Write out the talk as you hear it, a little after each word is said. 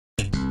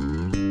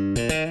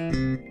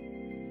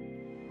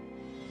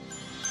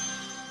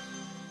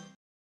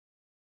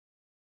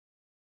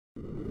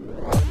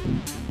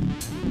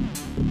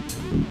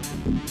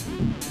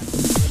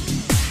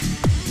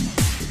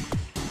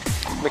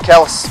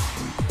Mikelis,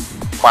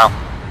 wow.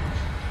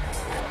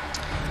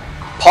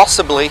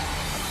 Possibly,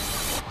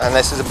 and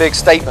this is a big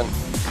statement,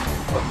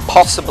 but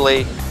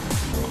possibly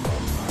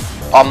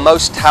our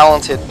most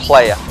talented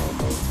player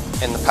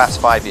in the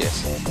past 5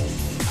 years.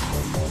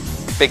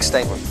 Big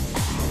statement.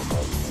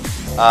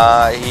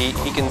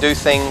 He can do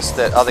things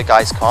that other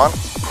guys can't.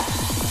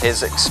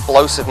 His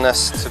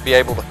explosiveness to be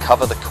able to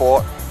cover the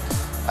court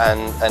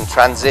and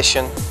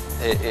transition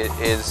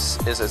is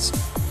as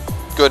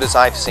good as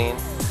I've seen.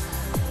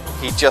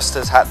 He just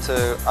has had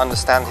to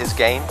understand his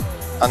game,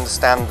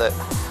 understand that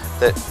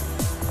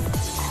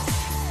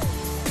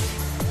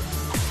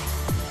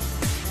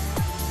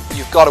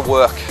you've got to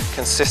work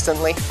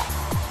consistently,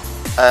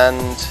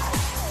 and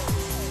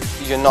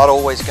you're not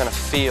always going to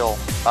feel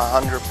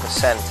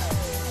 100%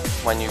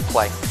 when you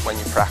play, when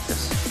you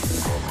practice.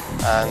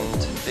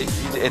 And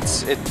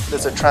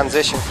there's a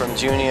transition from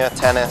junior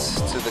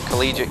tennis to the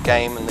collegiate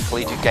game, and the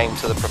collegiate game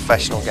to the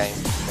professional game.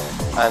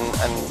 And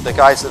the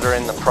guys that are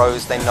in the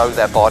pros, they know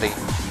their body.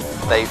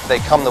 They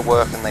come to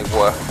work and they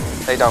work.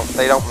 They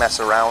don't mess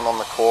around on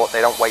the court.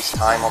 They don't waste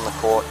time on the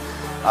court.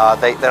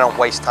 They don't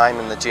waste time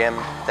in the gym.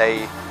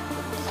 They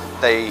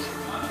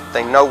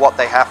know what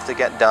they have to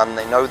get done.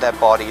 They know their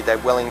body. They're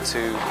willing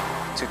to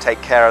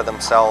take care of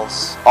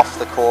themselves off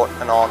the court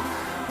and on.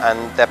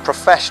 And they're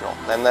professional,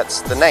 and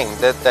that's the name.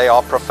 They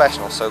are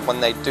professional. So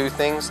when they do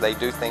things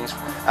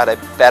at a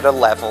better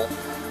level,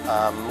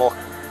 more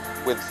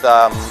with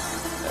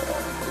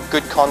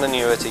good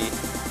continuity,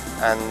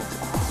 and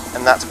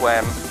that's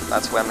where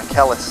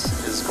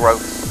Mikelis'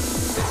 growth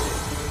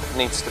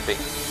needs to be.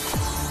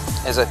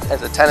 As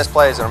a tennis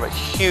player, he's got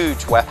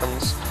huge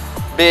weapons,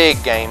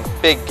 big game,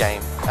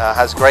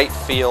 has great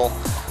feel,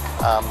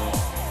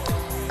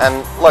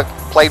 and look,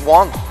 played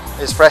one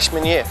his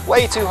freshman year,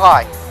 way too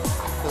high.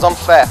 It was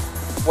unfair,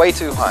 way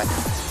too high.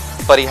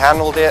 But he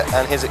handled it,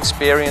 and his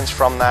experience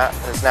from that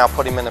has now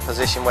put him in a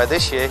position where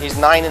this year he's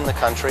 9 in the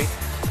country,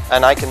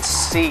 and I can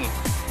see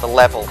the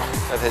level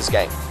of his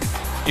game.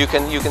 You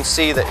can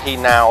see that he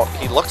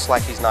looks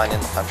like he's 9 in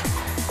the country.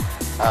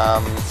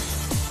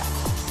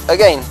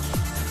 Again,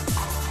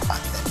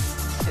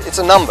 it's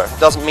a number. It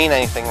doesn't mean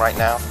anything right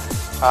now.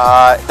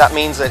 That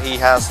means that he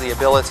has the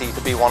ability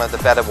to be one of the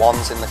better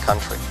ones in the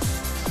country.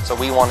 So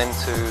we want him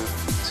to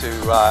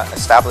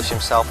establish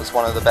himself as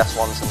one of the best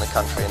ones in the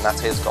country, and that's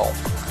his goal.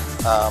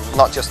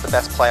 Not just the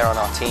best player on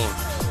our team,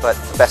 but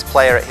the best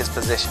player at his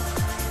position.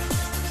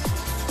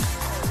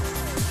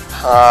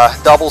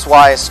 Doubles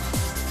wise,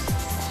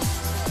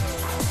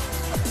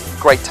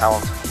 great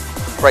talent,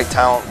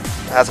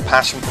 has a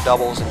passion for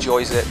doubles,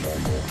 enjoys it.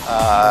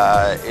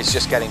 It's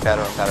just getting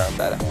better and better and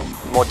better.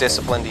 The more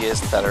disciplined he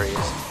is, the better he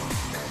is.